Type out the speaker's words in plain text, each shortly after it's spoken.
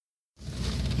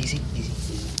Easy.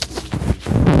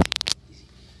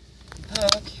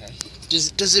 Okay.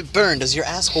 Does it burn? Does your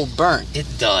asshole burn? It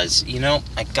does. You know,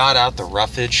 I got out the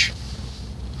roughage,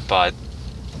 but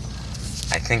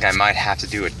I think I might have to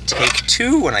do a take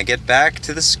 2 when I get back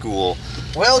to the school.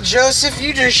 Well, Joseph,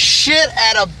 you just shit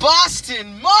at a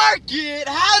Boston market.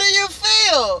 How do you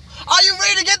feel? Are you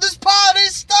ready to get this party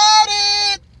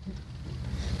started?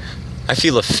 I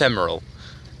feel ephemeral.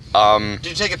 Did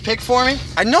you take a pic for me?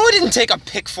 I know I didn't take a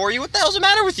pic for you. What the hell's the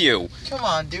matter with you? Come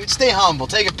on, dude. Stay humble.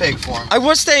 Take a pic for me. I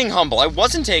was staying humble. I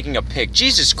wasn't taking a pic.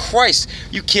 Jesus Christ.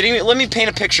 You kidding me? Let me paint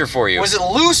a picture for you. Was it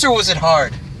loose or was it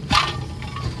hard?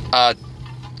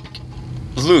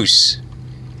 Loose.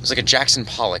 It was like a Jackson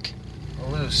Pollock.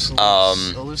 Loose. A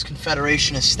loose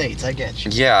Confederation of States. I get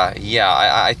you. Yeah.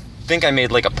 I think I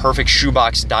made like a perfect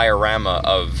shoebox diorama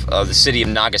of the city of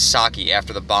Nagasaki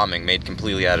after the bombing, made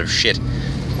completely out of shit.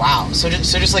 Wow. So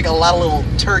just like a lot of little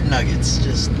turd nuggets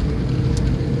just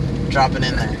dropping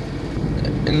in there.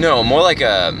 No, more like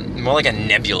a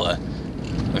nebula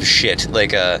of shit.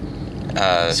 Like a.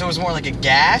 So it was more like a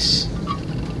gas.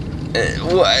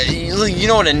 You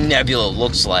know what a nebula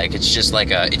looks like? It's just like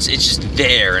it's just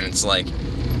there and it's like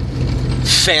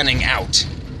fanning out.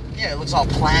 Yeah, it looks all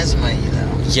plasma-y though.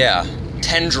 Yeah,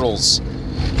 tendrils,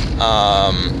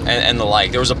 and the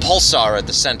like. There was a pulsar at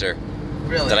the center.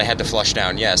 Really? That I had to flush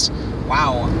down. Yes.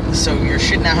 Wow. So your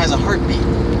shit now has a heartbeat.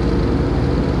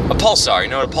 A pulsar. You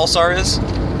know what a pulsar is?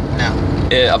 No.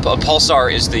 A pulsar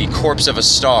is the corpse of a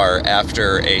star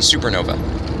after a supernova.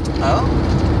 Oh.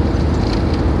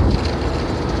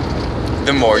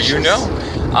 The more you know.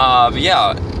 But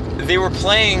yeah, they were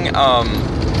playing a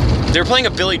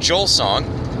Billy Joel song.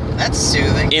 That's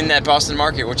soothing. In that Boston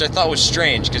market, which I thought was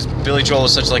strange because Billy Joel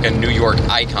is such like a New York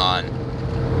icon,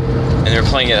 and they're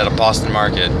playing it at a Boston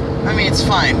market. I mean, it's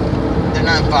fine. They're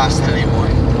not in Boston anymore.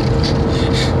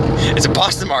 It's a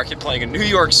Boston market playing a New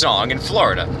York song in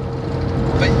Florida.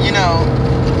 But you know,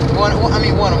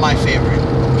 one of my favorite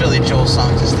Billy Joel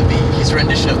songs is his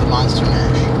rendition of the Monster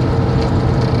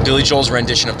Mash. Billy Joel's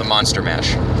rendition of the Monster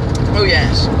Mash. Oh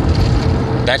yes.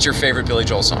 That's your favorite Billy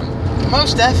Joel song?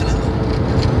 Most definitely.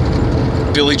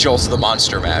 Billy Joel's The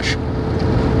Monster Mash.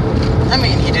 I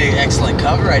mean, he did an excellent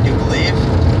cover, I do believe.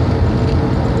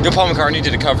 You know, Paul McCartney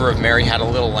did a cover of Mary Had a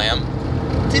Little Lamb.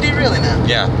 Did he really now?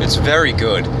 Yeah, it's very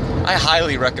good. I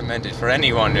highly recommend it for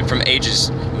anyone from ages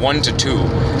 1 to 2.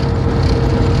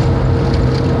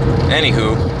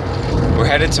 Anywho, we're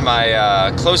headed to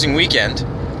my closing weekend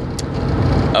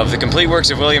of the complete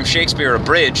works of William Shakespeare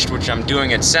Abridged, which I'm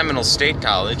doing at Seminole State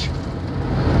College.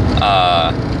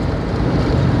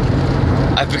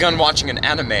 I've begun watching an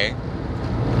anime.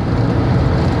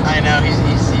 I know, he's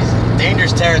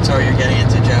dangerous territory you're getting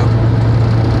into, Joe.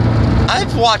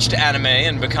 I've watched anime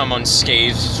and become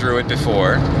unscathed through it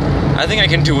before. I think I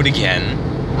can do it again.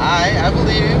 I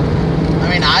believe you. I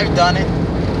mean, I've done it.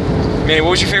 Manny, what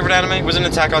was your favorite anime? Was it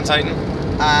Attack on Titan?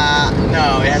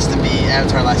 No, it has to be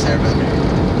Avatar Last Airbender.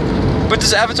 But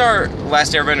does Avatar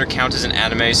Last Airbender count as an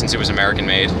anime since it was American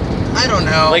made? I don't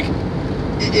know. Like,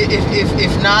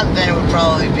 if not, then it would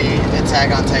probably be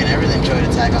Attack on Titan. I really enjoyed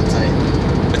Attack on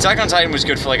Titan. Attack on Titan was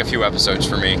good for like a few episodes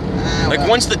for me.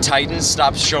 Once the Titans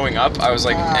stopped showing up, I was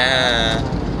like,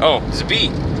 Oh, it's a bee.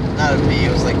 Not a bee,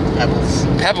 it was like pebbles.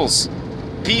 Pebbles.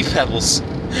 Bee pebbles.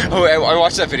 Oh, I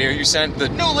watched that video you sent. The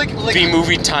bee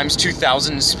movie times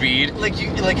 2,000 speed.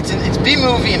 It's bee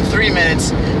movie in 3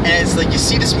 minutes, and it's like you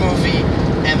see this movie,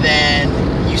 and then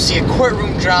you see a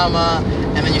courtroom drama,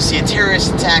 and then you see a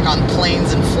terrorist attack on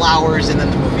planes and flowers, and then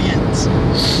the movie ends.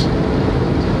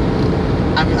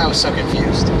 I was so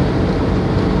confused.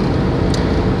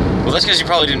 Well, that's because you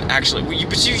probably didn't actually.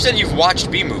 But you said you've watched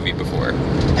Bee Movie before.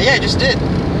 Yeah, I just did.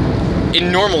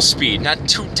 In normal speed, not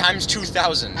times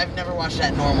 2,000. I've never watched it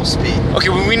at normal speed. Okay,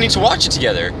 well, we need to watch it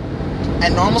together.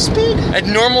 At normal speed? At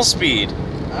normal speed.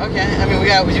 Okay, I mean,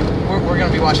 we're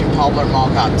gonna be watching Paul Blart Mall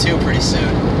Cop 2 pretty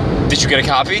soon. Did you get a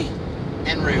copy?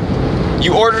 En route.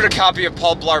 You ordered a copy of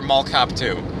Paul Blart Mall Cop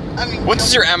 2. I mean, what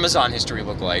does your Amazon history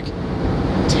look like?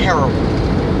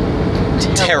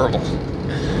 Terrible.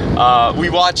 We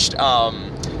watched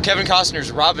Kevin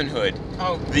Costner's Robin Hood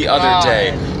the God. other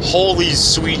day. Holy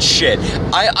sweet shit.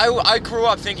 I grew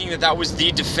up thinking that was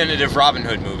the definitive Robin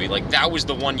Hood movie. Like, that was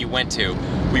the one you went to.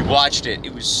 We watched it.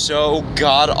 It was so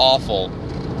god-awful.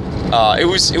 It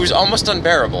was almost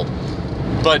unbearable.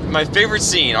 But my favorite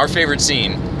scene, our favorite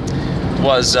scene,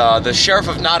 was the Sheriff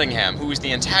of Nottingham, who was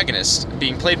the antagonist,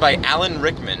 being played by Alan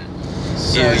Rickman.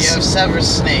 So you have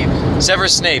Severus Snape.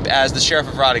 Severus Snape as the Sheriff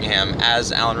of Nottingham,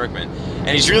 as Alan Rickman. And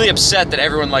he's really upset that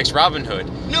everyone likes Robin Hood.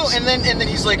 No, and then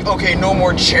he's like, okay, no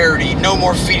more charity, no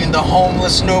more feeding the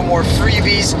homeless, no more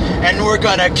freebies, and we're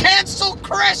gonna cancel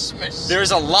Christmas.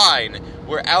 There's a line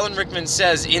where Alan Rickman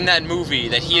says in that movie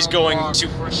that he's going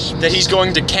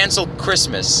to cancel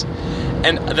Christmas.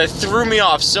 And that threw me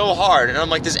off so hard. And I'm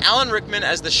like, does Alan Rickman,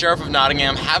 as the Sheriff of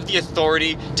Nottingham, have the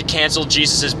authority to cancel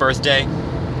Jesus' birthday?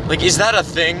 Like, is that a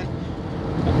thing?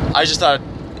 I just thought,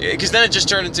 because then it just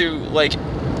turned into, like,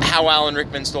 how Alan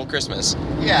Rickman stole Christmas.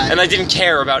 Yeah. And I didn't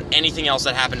care about anything else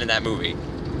that happened in that movie.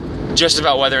 Just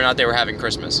about whether or not they were having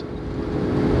Christmas.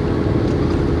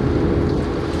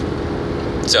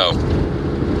 So.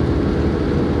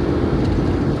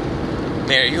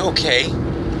 Man, are you okay?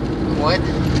 What?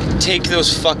 Take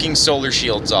those fucking solar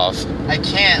shields off. I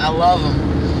can't. I love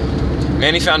them.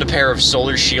 Manny found a pair of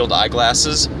solar shield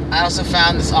eyeglasses. I also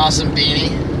found this awesome beanie.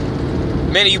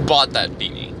 Manny, you bought that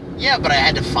beanie. Yeah, but I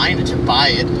had to find it to buy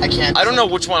it. I can't. I don't know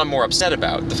which one I'm more upset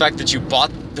about. The fact that you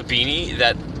bought the beanie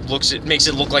that makes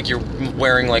it look like you're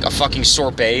wearing like a fucking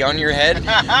sorbet on your head,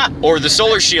 or the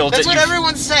solar shield. That's what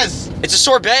everyone says. It's a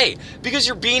sorbet because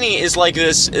your beanie is like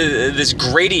this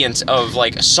gradient of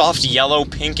like soft yellow,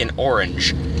 pink, and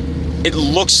orange. It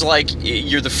looks like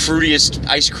you're the fruitiest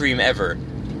ice cream ever.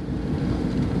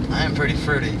 I am pretty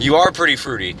fruity. You are pretty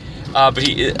fruity. But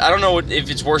I don't know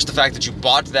if it's worse the fact that you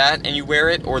bought that and you wear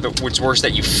it, or what's worse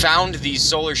that you found these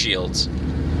solar shields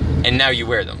and now you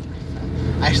wear them.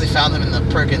 I actually found them in the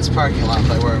Perkins parking lot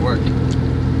by where I work.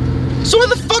 So where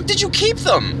the fuck did you keep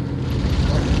them?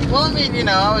 Well, I mean,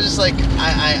 I was just like,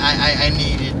 I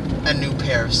needed a new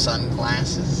pair of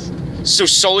sunglasses. So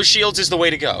solar shields is the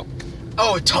way to go.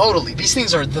 Oh, totally. These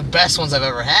things are the best ones I've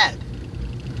ever had.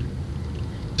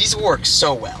 These work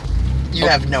so well. You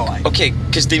have no idea. Okay,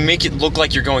 because they make it look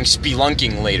like you're going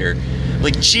spelunking later.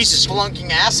 Like, Jesus. Spelunking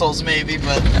assholes, maybe,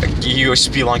 but... You a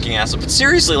spelunking asshole. But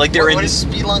seriously, like, they're in... What is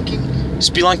spelunking?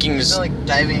 Spelunking is... Is it like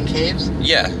diving in caves?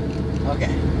 Yeah.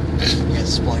 Okay. You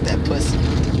guys spelunk that pussy.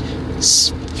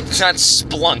 It's not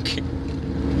splunk.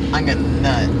 I'm gonna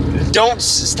nut. Don't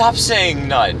stop saying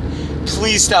nut.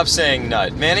 Please stop saying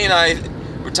nut. Manny and I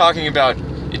were talking about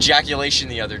ejaculation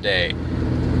the other day,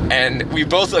 and we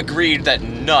both agreed that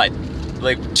nut,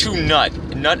 like to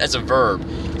nut as a verb,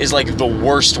 is like the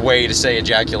worst way to say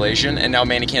ejaculation, and now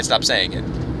Manny can't stop saying it.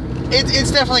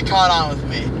 It's definitely caught on with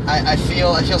me. I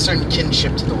feel certain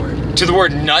kinship to the word. To the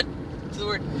word nut? To the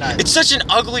word nut. It's such an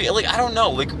ugly, like, I don't know,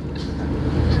 like,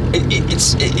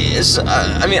 it's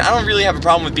I mean, I don't really have a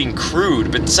problem with being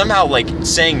crude, but somehow, like,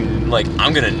 saying, like,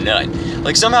 I'm gonna nut,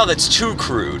 like, somehow that's too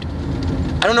crude.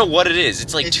 I don't know what it is.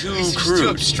 It's, like, too Is it crude. too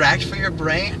abstract for your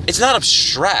brain? It's not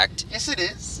abstract. Yes, it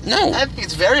is. No. I think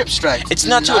it's very abstract. It's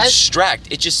not too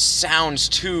abstract. It just sounds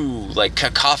too, like,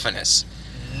 cacophonous.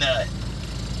 Nut.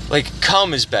 Like,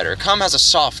 come is better. Come has a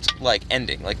soft, like,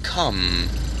 ending. Like, come.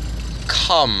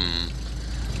 Come.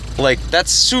 Like,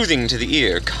 that's soothing to the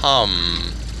ear.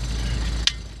 Come.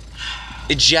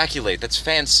 Ejaculate. That's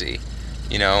fancy.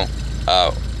 You know?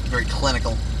 Very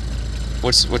clinical.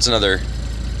 What's another?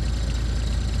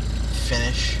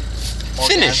 Finish.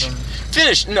 Finish. Orgasm.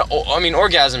 Finish. No, I mean,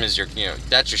 orgasm is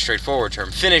that's your straightforward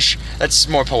term. Finish, that's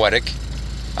more poetic.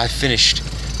 I finished.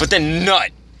 But then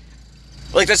nut.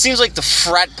 Like, that seems like the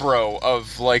frat bro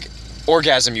of, like,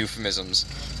 orgasm euphemisms.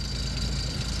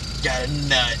 Got a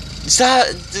nut.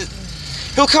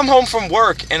 He'll come home from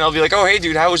work, and I'll be like, oh, hey,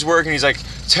 dude, how was work? And he's like,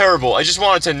 terrible. I just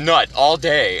wanted to nut all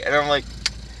day. And I'm like,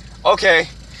 okay,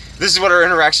 this is what our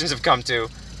interactions have come to.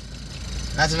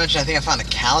 Not to mention, I think I found a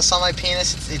callus on my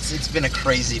penis. It's been a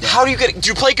crazy day. How do you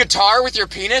play guitar with your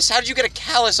penis? How did you get a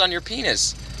callus on your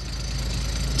penis?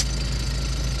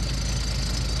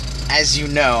 As you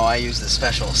know, I use the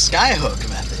special skyhook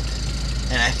method,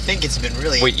 and I think it's been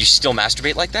really... Wait, you still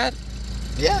masturbate like that?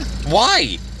 Yeah.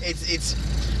 Why? It's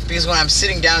because when I'm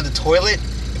sitting down at the toilet,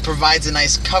 it provides a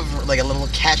nice cover, like a little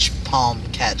palm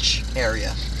catch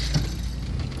area.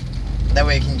 That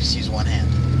way I can just use one hand.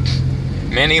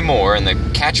 Manny Moore in the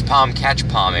catch palm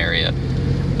area.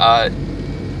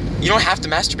 You don't have to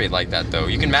masturbate like that, though.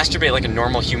 You can masturbate like a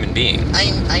normal human being.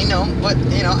 I know, but,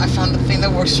 I found the thing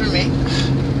that works for me,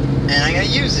 and I'm gonna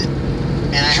use it.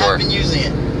 And I have been using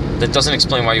it. That doesn't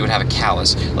explain why you would have a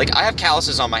callus. Like, I have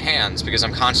calluses on my hands because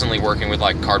I'm constantly working with,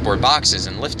 like, cardboard boxes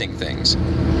and lifting things.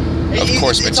 Of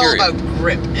course, it's material. all about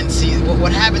grip. And see,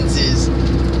 what happens is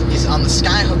on the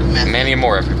skyhook method... Manny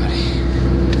Moore, everybody.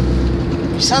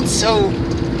 You sound so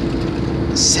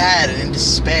sad and in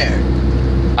despair.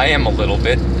 I am a little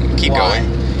bit. Keep Why?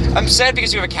 going. I'm sad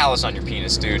because you have a callus on your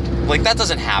penis, dude. Like, that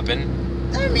doesn't happen.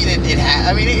 I mean,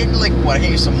 like, what, I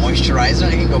can use some moisturizer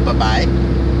and I can go bye-bye.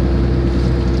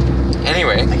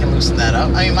 Anyway, I can loosen that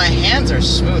up. I mean, my hands are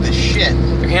smooth as shit.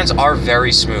 your hands are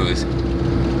very smooth.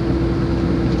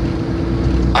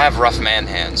 I have rough man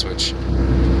hands, which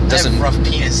doesn't... I have rough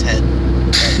penis head.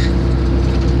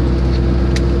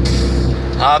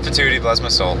 Ah, patootie, bless my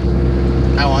soul.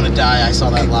 I want to die. I saw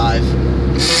that live.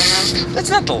 That's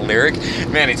not the lyric.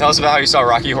 Manny, tell us about how you saw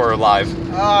Rocky Horror live.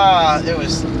 It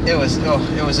was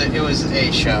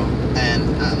a show,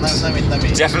 and let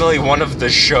me. Definitely one of the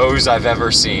shows I've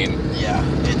ever seen. Yeah,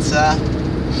 it's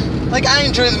like I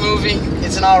enjoy the movie.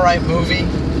 It's an alright movie,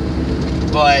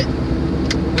 but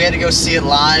we had to go see it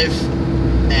live,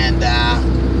 and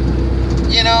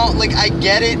you know, like I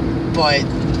get it, but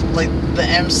like the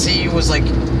MC was like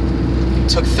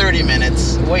took 30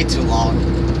 minutes, way too long,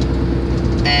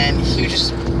 and he was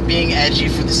just being edgy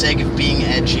for the sake of being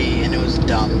edgy, and it was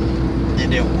dumb. It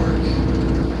didn't work.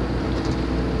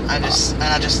 I'm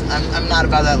not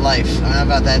about that life. I'm not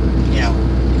about that, you know,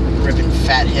 ripping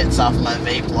fat hits off my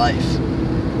vape life.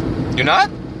 You're not?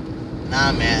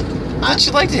 Nah, man. How'd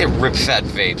you like to hit rip fat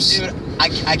vapes? Dude,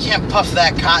 I can't puff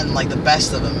that cotton like the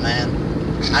best of them, man.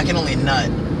 I can only nut.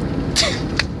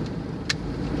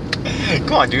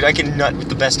 Come on, dude, I can nut with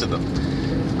the best of them.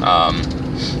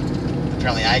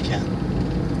 Apparently I can.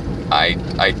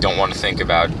 I don't want to think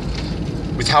about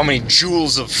with how many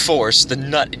joules of force the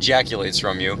nut ejaculates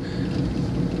from you.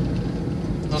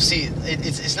 Well, see,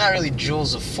 it's not really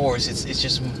joules of force. It's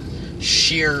just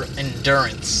sheer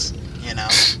endurance. You know,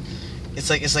 it's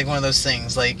like one of those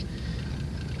things. Like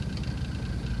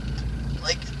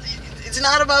it's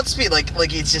not about speed. Like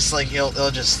it's just like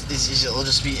it'll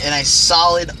just be a nice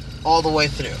solid all the way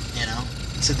through. You know,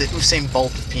 to the Usain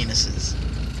Bolt of penises.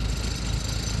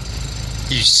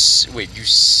 Wait, you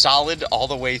solid all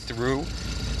the way through?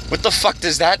 What the fuck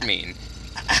does that mean?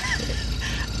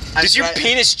 Does your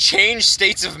penis change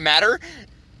states of matter?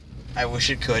 I wish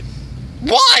it could.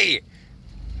 Why?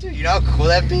 Dude, you know how cool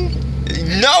that'd be?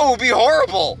 No, it would be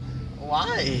horrible.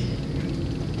 Why?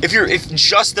 If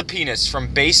just the penis from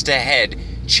base to head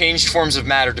changed forms of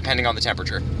matter depending on the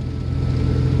temperature.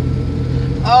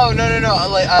 Oh, no.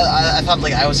 Like I thought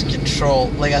like I was in control.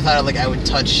 Like I thought like I would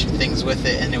touch things with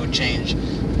it and it would change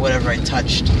whatever I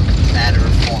touched, matter or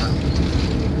form.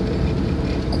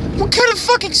 What kind of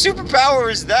fucking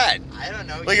superpower is that? I don't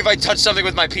know. Like if I touch something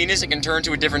with my penis, it can turn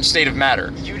to a different state of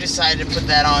matter. You decided to put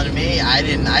that on me. I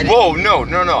didn't. Whoa,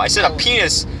 no. I said a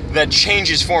penis that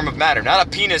changes form of matter, not a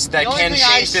penis that can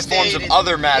change the forms of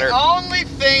other matter. The only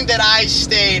thing that I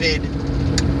stated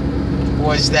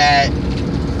was that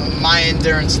my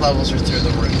endurance levels are through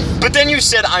the roof. But then you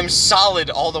said I'm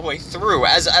solid all the way through,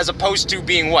 as opposed to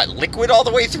being what, liquid all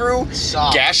the way through?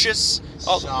 Soft. Gaseous?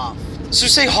 Soft. So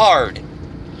say hard,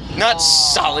 not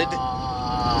solid.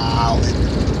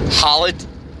 Halibut.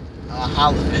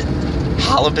 Halibut.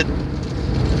 Halibut.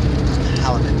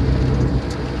 Halibut.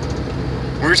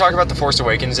 We were talking about The Force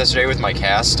Awakens yesterday with my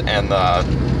cast, and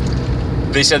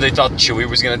they said they thought Chewie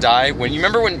was gonna die. You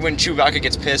remember when Chewbacca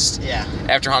gets pissed? Yeah.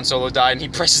 After Han Solo died, and he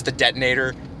presses the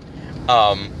detonator.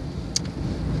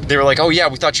 They were like, "Oh yeah,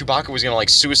 we thought Chewbacca was gonna like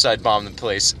suicide bomb the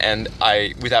place," and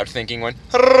I, without thinking, went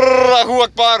Allahu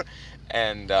Akbar,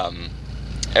 and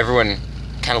everyone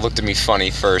kind of looked at me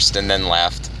funny first and then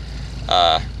laughed.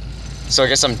 So I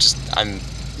guess I'm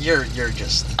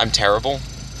terrible.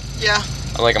 Yeah.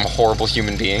 I'm a horrible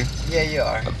human being. Yeah, you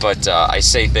are. But I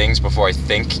say things before I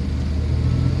think.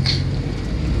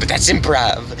 But that's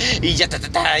improv.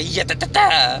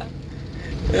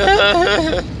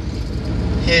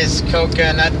 His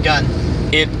coconut gun.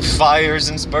 It fires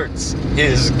in spurts.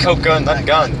 His coconut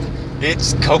gun.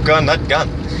 It's coconut gun.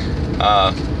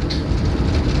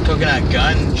 Coconut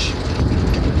gunge.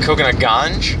 Coconut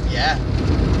ganj? Yeah.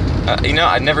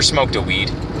 I never smoked a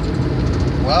weed.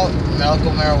 Well,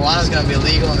 medical marijuana is going to be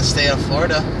legal in the state of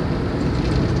Florida.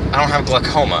 I don't have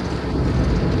glaucoma.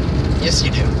 Yes,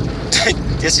 you do.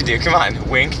 Yes, you do. Come on,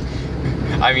 wink.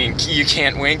 I mean, you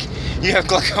can't wink. You have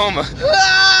glaucoma.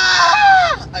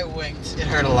 Ah! I winked. It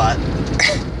hurt a lot.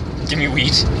 Give me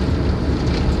weed.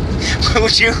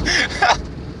 Would you?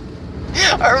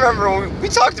 I remember we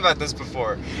talked about this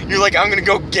before. You're like, I'm gonna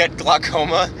go get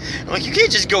glaucoma. I'm like, you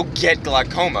can't just go get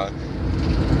glaucoma.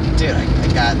 Dude, I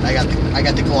got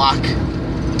the Glock.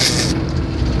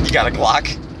 You got a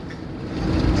Glock?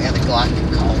 I got the Glock.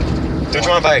 Don't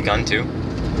you want to buy a gun too?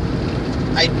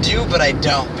 I do, but I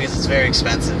don't because it's very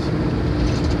expensive.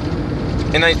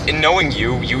 And knowing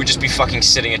you would just be fucking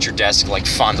sitting at your desk, like,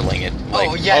 fondling it. Like,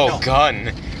 oh, yeah, no.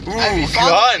 Gun. Ooh, I'd be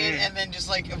gun. It and then just,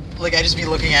 like, I'd just be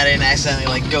looking at it and accidentally,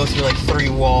 like, go through, like, 3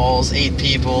 walls, 8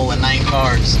 people, and 9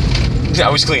 cars. I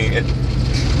was cleaning it.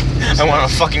 I went on a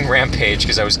fucking rampage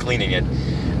because I was cleaning it.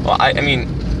 Well, I mean,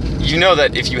 you know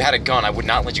that if you had a gun, I would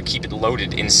not let you keep it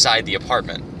loaded inside the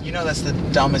apartment. You know that's the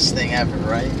dumbest thing ever,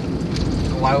 right?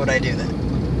 Why would I do that?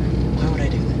 Why would I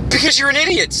do that? Because you're an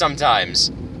idiot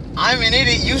sometimes. I'm an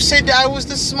idiot. You said I was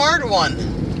the smart one.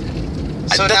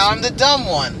 So now I'm the dumb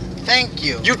one. Thank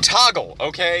you. You toggle,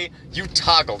 okay? You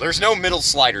toggle. There's no middle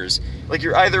sliders. Like,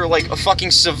 you're either, like, a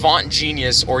fucking savant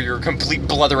genius or you're a complete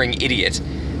blethering idiot.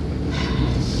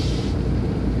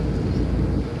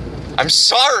 I'm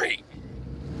sorry!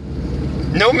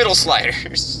 No middle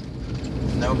sliders.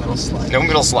 No middle sliders. No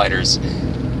middle sliders.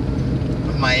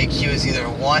 My IQ is either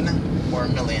 1 or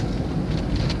 1,000,000.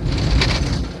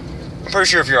 I'm pretty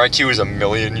sure if your IQ is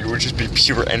 1,000,000, you would just be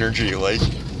pure energy, like...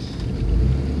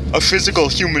 A physical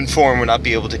human form would not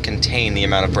be able to contain the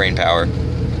amount of brain power.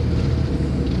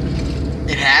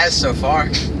 It has so far.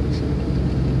 I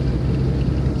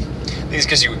think it's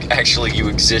because you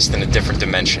exist in a different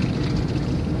dimension.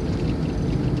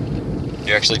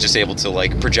 You're actually just able to,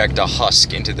 like, project a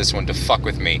husk into this one to fuck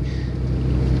with me.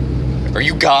 Are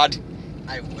you God?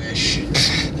 I wish.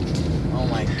 Oh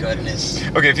my goodness.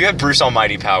 Okay, if you had Bruce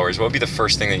Almighty powers, what would be the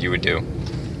first thing that you would do?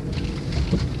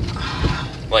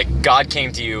 Like, God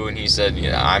came to you and he said,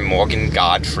 yeah, I'm Morgan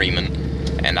God Freeman,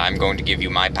 and I'm going to give you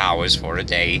my powers for a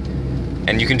day.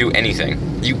 And you can do anything.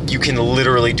 You can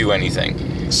literally do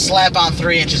anything. Slap on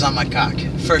 3 inches on my cock.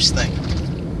 First thing.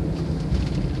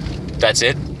 That's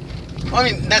it? Well, I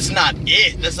mean, that's not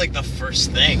it. That's like the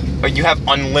first thing. But you have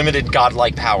unlimited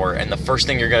godlike power, and the first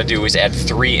thing you're gonna do is add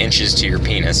 3 inches to your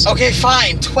penis. Okay,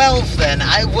 fine. 12 then.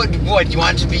 I would, what, you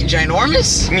want it to be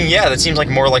ginormous? I mean, yeah, that seems like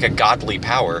more like a godly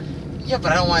power. Yeah,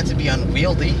 but I don't want it to be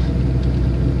unwieldy.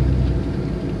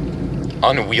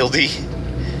 Unwieldy?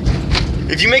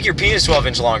 If you make your penis 12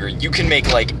 inches longer, you can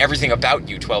make, like, everything about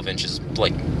you 12 inches,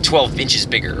 like, 12 inches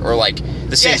bigger, or, like,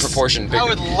 the same proportion bigger. I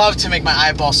would love to make my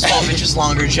eyeballs 12 inches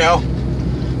longer, Joe.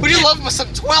 Would you love some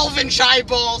 12-inch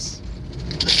eyeballs?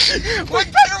 What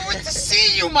better way to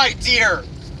see you, my dear?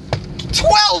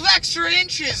 12 extra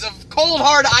inches of cold,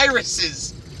 hard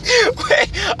irises.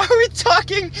 Wait, are we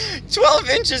talking 12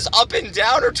 inches up and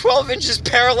down, or 12 inches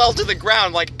parallel to the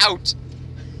ground, like, out?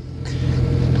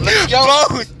 Let's go.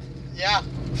 Both! Yeah,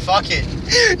 fuck it.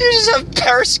 You just have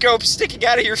periscopes sticking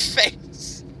out of your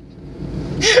face.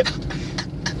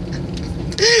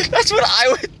 That's what I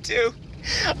would do.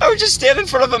 I would just stand in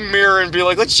front of a mirror and be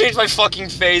like, let's change my fucking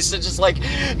face and just, like,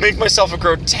 make myself a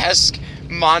grotesque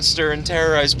monster and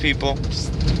terrorize people.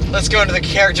 Let's go into the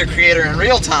character creator in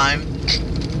real time.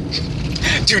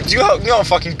 Dude, you know how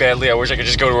fucking badly I wish I could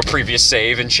just go to a previous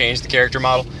save and change the character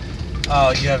model?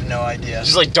 Oh, you have no idea.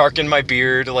 Just, like, darken my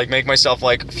beard, like, make myself,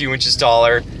 like, a few inches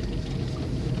taller.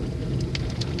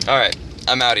 Alright,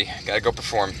 I'm outie. Gotta go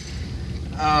perform.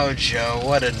 Oh, Joe,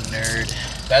 what a nerd.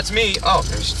 That's me. Oh,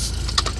 there's